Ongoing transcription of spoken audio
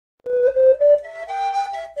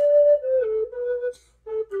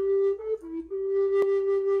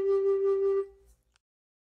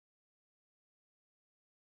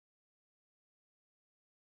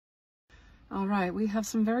All right, we have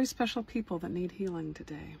some very special people that need healing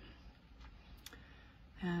today.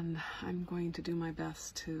 And I'm going to do my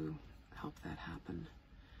best to help that happen.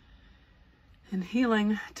 And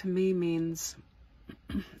healing to me means,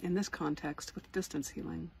 in this context with distance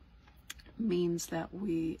healing, means that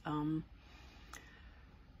we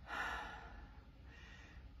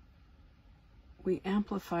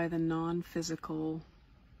amplify the non-physical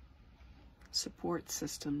support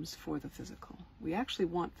systems for the physical. We actually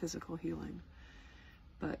want physical healing,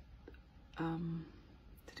 but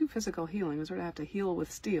to do physical healing, we sort of have to heal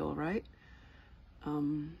with steel, right?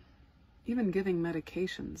 Even giving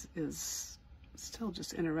medications is still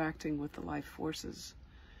just interacting with the life forces.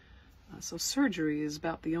 So surgery is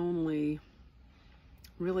about the only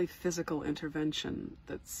really physical intervention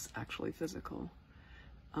that's actually physical.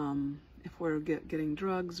 If we're getting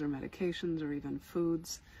drugs or medications or even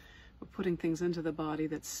foods, we're putting things into the body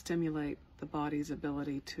that stimulate the body's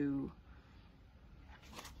ability to,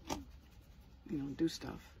 do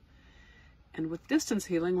stuff. And with distance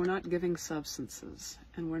healing, we're not giving substances,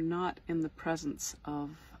 and we're not in the presence of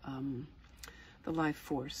the life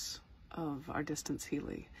force of our distance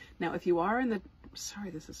healing. Now, if you are in the, sorry,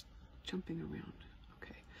 this is jumping around.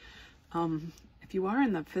 Okay. If you are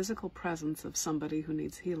in the physical presence of somebody who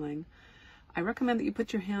needs healing, I recommend that you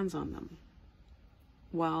put your hands on them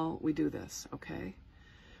while we do this, okay?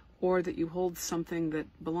 Or that you hold something that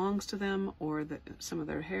belongs to them, or that some of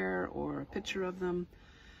their hair, or a picture of them,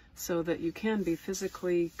 so that you can be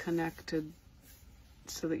physically connected,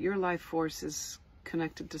 so that your life force is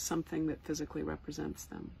connected to something that physically represents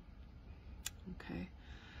them. Okay.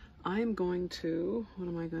 I'm going to, what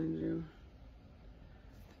am I going to do?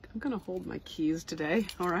 I'm going to hold my keys today,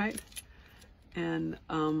 all right? And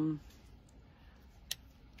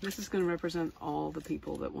this is going to represent all the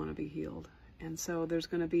people that want to be healed. And so there's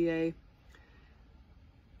going to be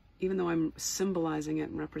even though I'm symbolizing it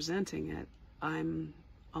and representing it, I'm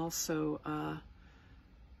also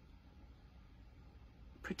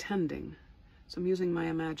pretending. So I'm using my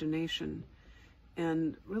imagination.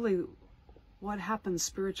 And really, what happens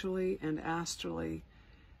spiritually and astrally,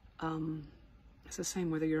 it's the same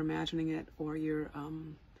whether you're imagining it or you're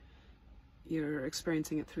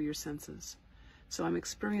experiencing it through your senses. So I'm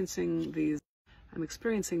experiencing these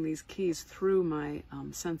keys through my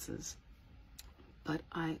senses, but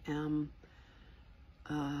I am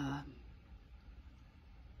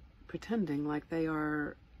pretending like they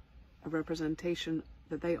are a representation,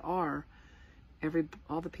 that they are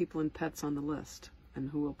all the people and pets on the list, and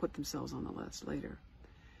who will put themselves on the list later.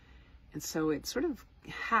 And so it sort of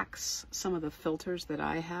hacks some of the filters that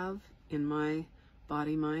I have in my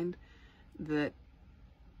body mind that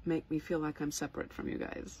make me feel like I'm separate from you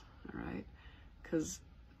guys, all right? Because,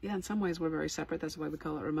 yeah, in some ways we're very separate. That's why we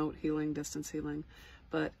call it remote healing, distance healing.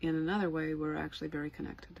 But in another way, we're actually very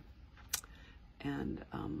connected. And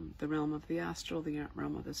the realm of the astral, the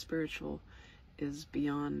realm of the spiritual, is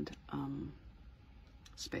beyond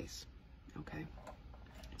space, okay?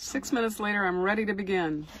 6 minutes later, I'm ready to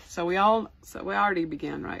begin. So we already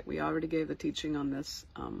began, right? We already gave the teaching on this,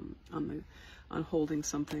 on holding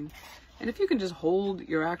something. And if you can just hold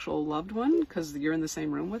your actual loved one because you're in the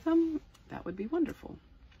same room with them, that would be wonderful.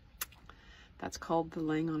 That's called the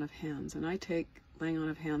laying on of hands. And I take laying on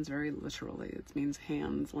of hands very literally. It means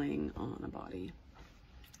hands laying on a body,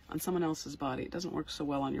 on someone else's body. It doesn't work so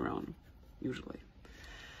well on your own, usually.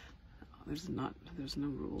 There's no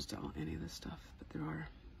rules to any of this stuff, but there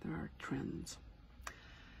are trends.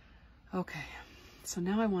 Okay, so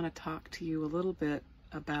now I want to talk to you a little bit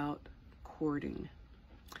about courting.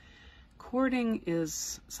 Courting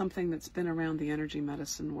is something that's been around the energy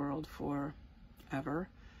medicine world forever,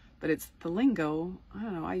 but it's the lingo, I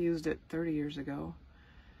don't know, I used it 30 years ago,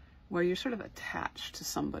 where you're sort of attached to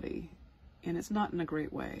somebody, and it's not in a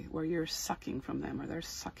great way, where you're sucking from them or they're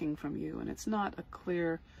sucking from you, and it's not a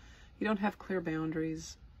clear, you don't have clear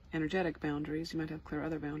boundaries, energetic boundaries. You might have clear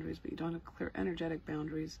other boundaries, but you don't have clear energetic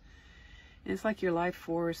boundaries. And it's like your life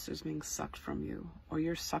force is being sucked from you, or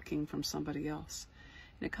you're sucking from somebody else.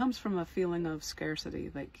 And it comes from a feeling of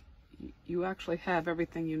scarcity, like you actually have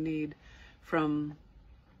everything you need from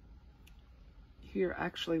here.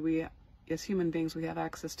 Actually, we, as human beings, we have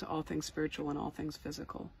access to all things spiritual and all things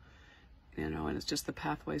physical, and it's just the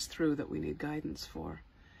pathways through that we need guidance for.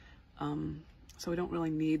 So we don't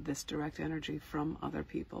really need this direct energy from other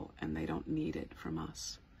people, and they don't need it from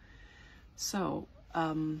us. So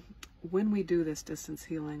when we do this distance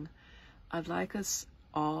healing, I'd like us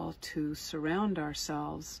all to surround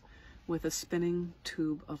ourselves with a spinning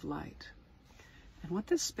tube of light. And what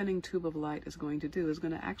this spinning tube of light is going to do is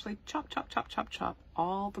going to actually chop, chop, chop, chop, chop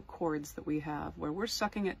all the cords that we have where we're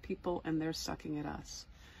sucking at people and they're sucking at us.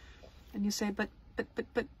 And you say, but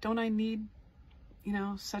don't I need, you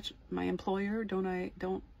know, such my employer?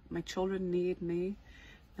 Don't my children need me?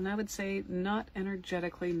 And I would say not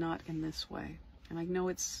energetically, not in this way. And I know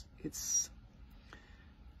it's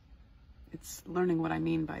learning what I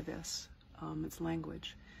mean by this. It's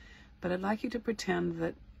language. But I'd like you to pretend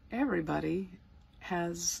that everybody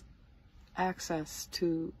has access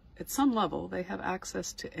to, at some level, they have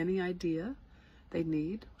access to any idea they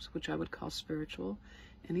need, which I would call spiritual,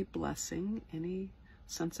 any blessing, any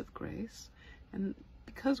sense of grace. And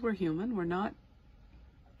because we're human, we're not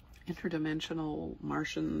interdimensional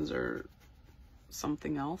Martians or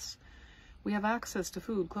something else. We have access to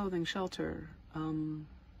food, clothing, shelter,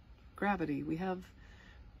 gravity. We have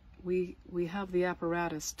the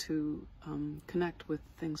apparatus to connect with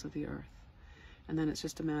things of the earth. And then it's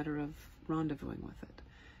just a matter of rendezvousing with it.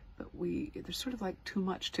 But there's sort of like too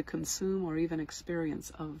much to consume or even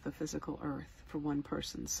experience of the physical earth for one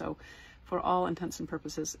person. So for all intents and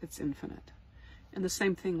purposes, it's infinite. And the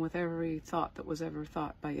same thing with every thought that was ever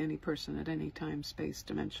thought by any person at any time, space,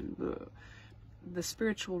 dimension. Blah. The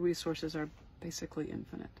spiritual resources are basically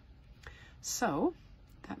infinite. So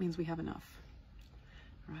that means we have enough,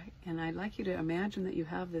 right? And I'd like you to imagine that you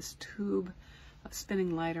have this tube of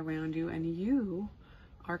spinning light around you, and you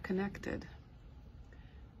are connected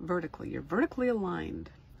vertically. You're vertically aligned,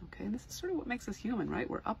 okay? And this is sort of what makes us human, right?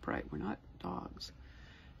 We're upright. We're not dogs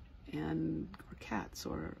or cats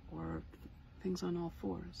or things on all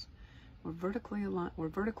fours. We're vertically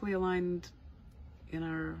aligned in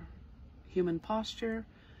our human posture,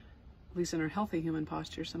 at least in our healthy human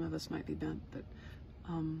posture. Some of us might be bent, but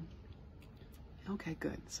okay,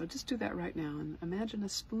 good. So just do that right now and imagine a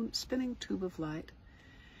spinning tube of light.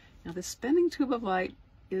 Now this spinning tube of light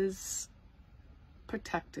is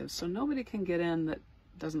protective, so nobody can get in that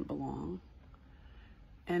doesn't belong.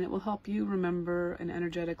 And it will help you remember and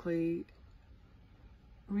energetically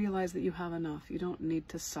realize that you have enough. You don't need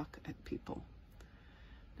to suck at people.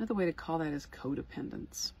 Another way to call that is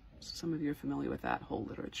codependence. Some of you are familiar with that whole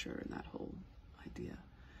literature and that whole idea.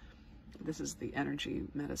 This is the energy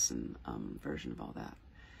medicine version of all that.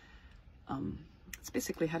 It's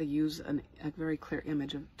basically how to use a very clear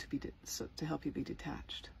image to help you be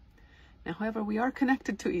detached. Now, however, we are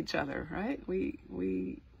connected to each other, right? We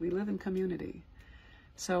live in community.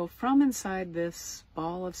 So from inside this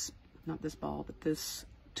ball of, not this ball, but this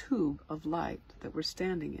tube of light that we're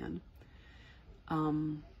standing in,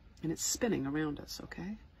 and it's spinning around us,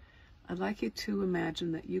 okay? I'd like you to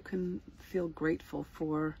imagine that you can feel grateful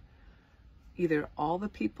for either all the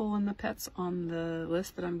people and the pets on the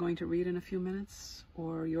list that I'm going to read in a few minutes,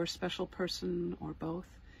 or your special person, or both.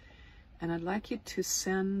 And I'd like you to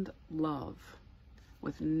send love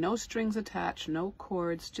with no strings attached, no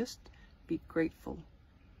cords. Just be grateful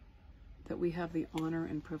that we have the honor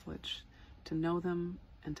and privilege to know them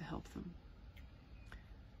and to help them.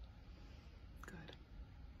 Good.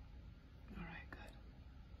 All right, good.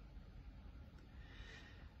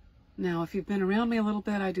 Now, if you've been around me a little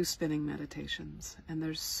bit, I do spinning meditations, and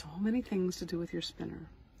there's so many things to do with your spinner.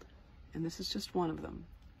 And this is just one of them,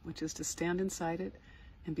 which is to stand inside it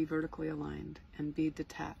and be vertically aligned and be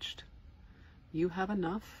detached. You have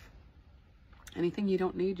enough. Anything you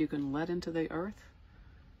don't need, you can let into the earth.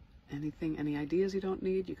 Any ideas you don't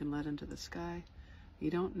need, you can let into the sky. You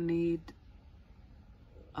don't need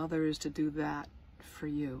others to do that for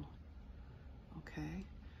you, okay?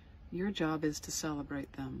 Your job is to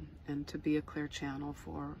celebrate them and to be a clear channel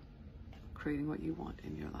for creating what you want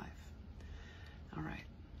in your life. All right.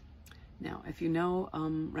 Now, if you know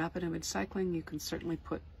rapid image cycling, you can certainly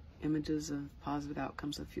put images of positive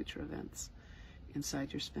outcomes of future events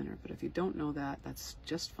inside your spinner. But if you don't know that, that's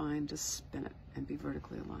just fine. Just spin it and be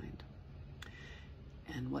vertically aligned.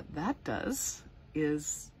 And what that does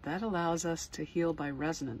is that allows us to heal by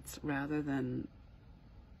resonance rather than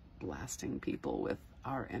blasting people with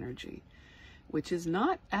our energy, which is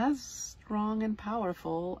not as strong and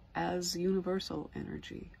powerful as universal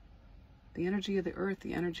energy. The energy of the earth,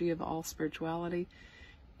 the energy of all spirituality,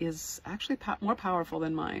 is actually more powerful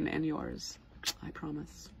than mine and yours. I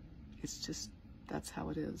promise. It's just, that's how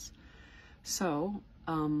it is. So,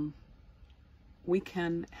 we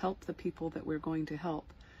can help the people that we're going to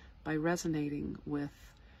help by resonating with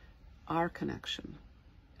our connection.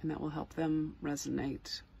 And that will help them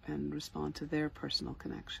resonate and respond to their personal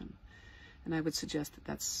connection. And I would suggest that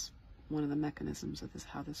that's one of the mechanisms of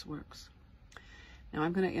how this works. Now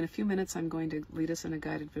in a few minutes, I'm going to lead us in a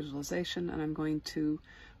guided visualization, and I'm going to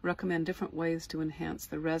recommend different ways to enhance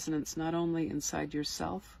the resonance, not only inside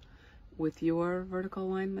yourself with your vertical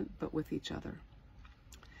alignment, but with each other.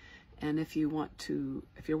 And if you're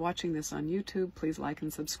watching this on YouTube, please like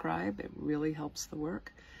and subscribe. It really helps the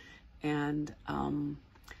work. And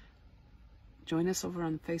join us over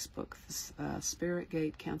on Facebook, the Spirit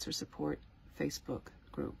Gate Cancer Support Facebook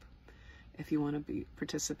group, if you want to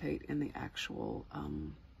participate in the actual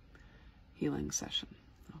healing session.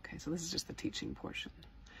 Okay, so this is just the teaching portion.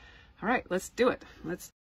 All right, let's do it.